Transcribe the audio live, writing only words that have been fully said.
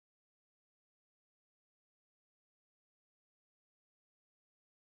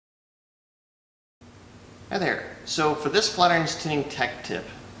Hi there. So for this Flatirons Tuning Tech Tip,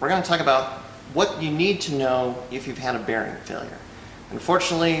 we're going to talk about what you need to know if you've had a bearing failure.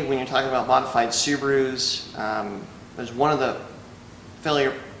 Unfortunately, when you're talking about modified Subarus, there's one of the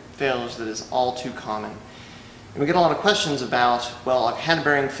failures that is all too common. And we get a lot of questions about, well, I've had a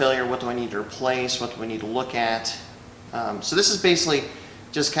bearing failure, what do I need to replace, what do I need to look at? So this is basically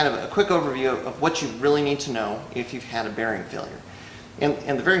just kind of a quick overview of what you really need to know if you've had a bearing failure.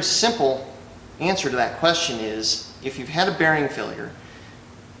 And the very simple answer to that question is, if you've had a bearing failure,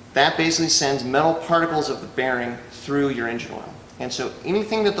 that basically sends metal particles of the bearing through your engine oil. And so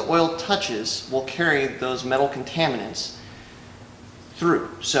anything that the oil touches will carry those metal contaminants through.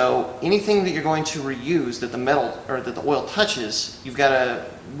 So anything that you're going to reuse that the metal or that the oil touches, you've got to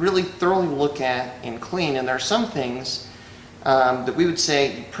really thoroughly look at and clean. And there are some things that we would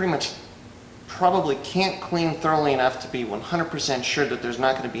say you pretty much probably can't clean thoroughly enough to be 100% sure that there's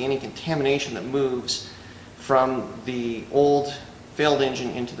not going to be any contamination that moves from the old failed engine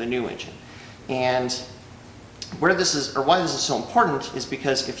into the new engine. And where this is, or why this is so important, is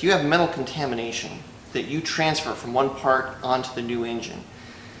because if you have metal contamination that you transfer from one part onto the new engine,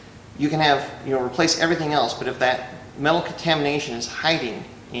 you can have, replace everything else, but if that metal contamination is hiding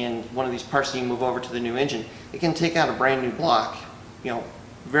in one of these parts that you move over to the new engine, it can take out a brand new block,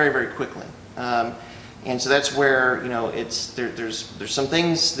 very, very quickly. And so that's where there's some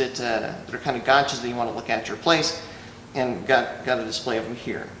things that are kind of gotchas that you want to look at to replace, and got a display of them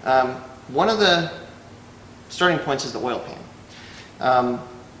here. One of the starting points is the oil pan.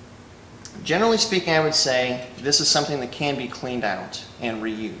 Generally speaking, I would say this is something that can be cleaned out and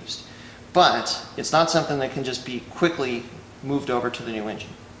reused, but it's not something that can just be quickly moved over to the new engine.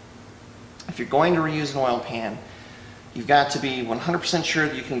 If you're going to reuse an oil pan, you've got to be 100% sure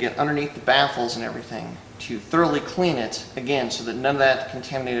that you can get underneath the baffles and everything to thoroughly clean it, again, so that none of that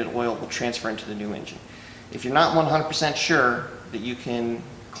contaminated oil will transfer into the new engine. If you're not 100% sure that you can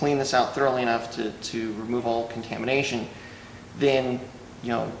clean this out thoroughly enough to remove all contamination, then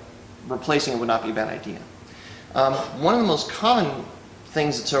replacing it would not be a bad idea. One of the most common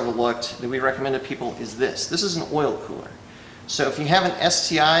things that's overlooked that we recommend to people is this. This is an oil cooler. So if you have an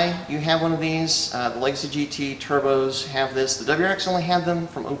STI, you have one of these. The Legacy GT turbos have this. The WRX only had them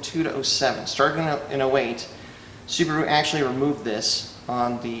from 02 to 07. Starting in 08, Subaru actually removed this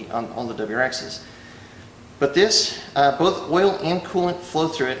on all the WRXs. But this, both oil and coolant flow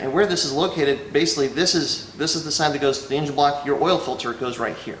through it, and where this is located, basically this is the side that goes to the engine block. Your oil filter goes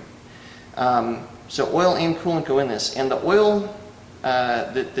right here. So oil and coolant go in this, and the oil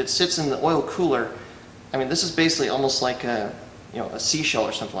that sits in the oil cooler, I mean, this is basically almost like a seashell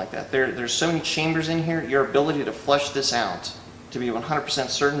or something like that. There's so many chambers in here. Your ability to flush this out, to be 100%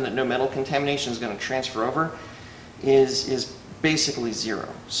 certain that no metal contamination is going to transfer over, is basically zero.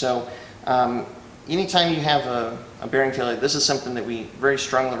 So anytime you have a bearing failure, this is something that we very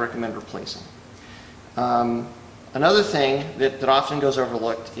strongly recommend replacing. Another thing that often goes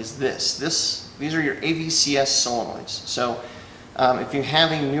overlooked is this. These are your AVCS solenoids. So if you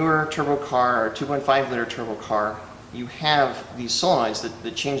have a newer turbo car or a 2.5 liter turbo car, you have these solenoids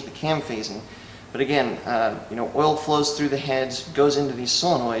that change the cam phasing. But again, oil flows through the heads, goes into these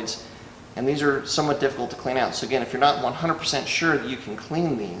solenoids, and these are somewhat difficult to clean out. So again, if you're not 100% sure that you can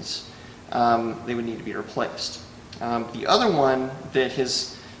clean these, they would need to be replaced. The other one that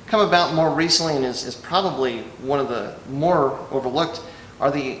has come about more recently and is probably one of the more overlooked are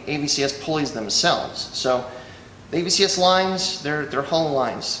the AVCS pulleys themselves. So the AVCS lines, they're hollow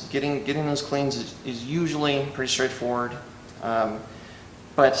lines. Getting those cleaned is usually pretty straightforward.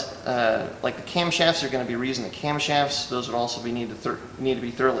 But like the camshafts are going to be reusing the camshafts. Those would also need to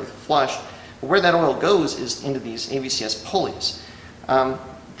be thoroughly flushed. But where that oil goes is into these AVCS pulleys.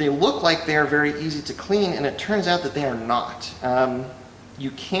 They look like they are very easy to clean, and it turns out that they are not.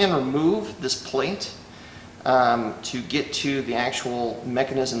 You can remove this plate to get to the actual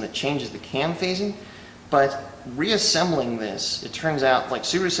mechanism that changes the cam phasing, but reassembling this, it turns out, like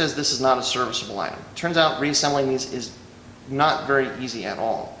Subaru says, this is not a serviceable item. It turns out reassembling these is not very easy at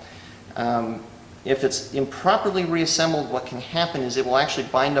all. If it's improperly reassembled, what can happen is it will actually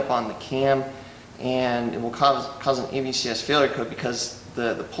bind up on the cam, and it will cause an AVCS failure code because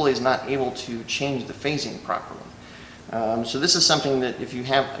the pulley is not able to change the phasing properly. So this is something that if you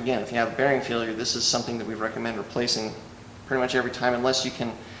have a bearing failure, this is something that we recommend replacing pretty much every time, unless you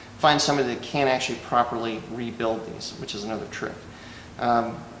can find somebody that can actually properly rebuild these, which is another trick.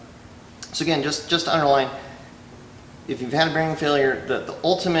 So again, just to underline, if you've had a bearing failure, the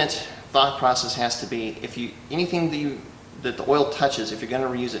ultimate thought process has to be, anything that the oil touches, if you're going to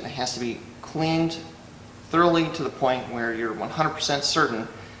reuse it, it has to be cleaned thoroughly to the point where you're 100% certain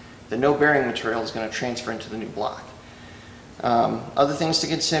that no bearing material is going to transfer into the new block. Other things to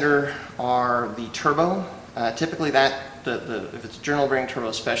consider are the turbo. Typically if it's a journal bearing turbo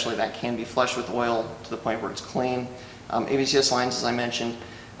especially, that can be flushed with oil to the point where it's clean. ABCS lines, as I mentioned.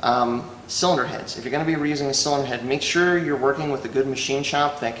 Cylinder heads. If you're going to be reusing a cylinder head, make sure you're working with a good machine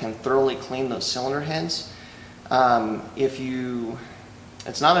shop that can thoroughly clean those cylinder heads.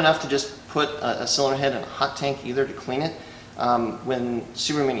 It's not enough to just put a cylinder head in a hot tank either to clean it. When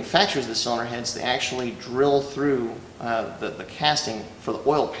Subaru manufactures the cylinder heads, they actually drill through the casting for the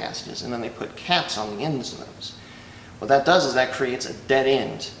oil passages, and then they put caps on the ends of those. What that does is that creates a dead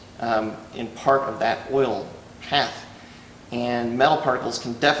end in part of that oil path, and metal particles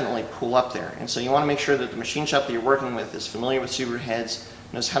can definitely pool up there. And so you want to make sure that the machine shop that you're working with is familiar with Subaru heads,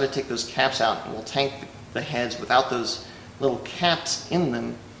 knows how to take those caps out, and will tank the heads without those little caps in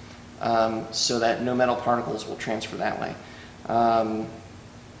them, so that no metal particles will transfer that way. And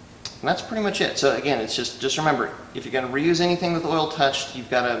that's pretty much it. So again, it's just remember, if you're going to reuse anything with oil touched, you've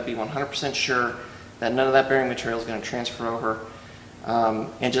got to be 100% sure that none of that bearing material is going to transfer over.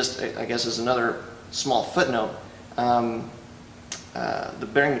 And just, I guess, as another small footnote, the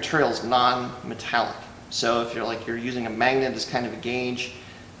bearing material is non-metallic. So if you're using a magnet as kind of a gauge,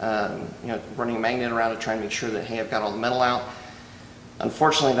 running a magnet around to try and make sure that, hey, I've got all the metal out.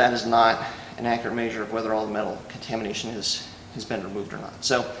 Unfortunately, that is not an accurate measure of whether all the metal contamination has been removed or not.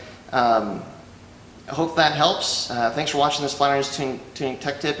 So I hope that helps. Thanks for watching this Flatirons Tuning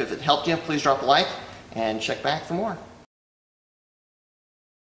Tech Tip. If it helped you, please drop a like and check back for more.